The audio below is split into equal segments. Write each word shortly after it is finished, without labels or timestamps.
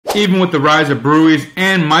Even with the rise of breweries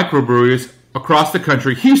and microbreweries across the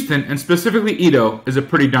country, Houston, and specifically EADO, is a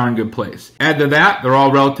pretty darn good place. Add to that, they're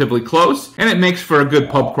all relatively close, and it makes for a good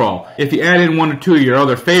pub crawl. If you add in one or two of your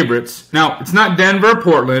other favorites, now, it's not Denver,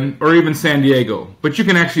 Portland, or even San Diego, but you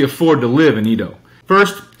can actually afford to live in EADO.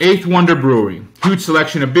 First, 8th Wonder Brewery. Huge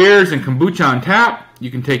selection of beers and kombucha on tap.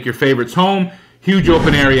 You can take your favorites home. Huge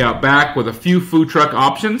open area out back with a few food truck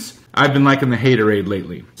options. I've been liking the Haterade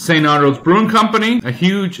lately. St. Arnold's Brewing Company,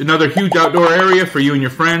 another huge outdoor area for you and your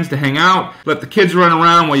friends to hang out. Let the kids run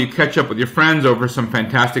around while you catch up with your friends over some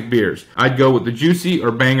fantastic beers. I'd go with the Juicy or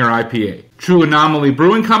Banger IPA. True Anomaly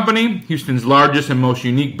Brewing Company, Houston's largest and most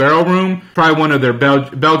unique barrel room. Try one of their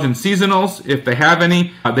Belgian seasonals if they have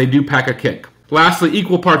any. They do pack a kick. Lastly,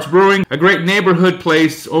 Equal Parts Brewing, a great neighborhood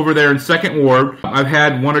place over there in 2nd Ward. I've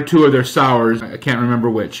had one or two of their sours. I can't remember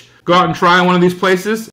which. Go out and try one of these places.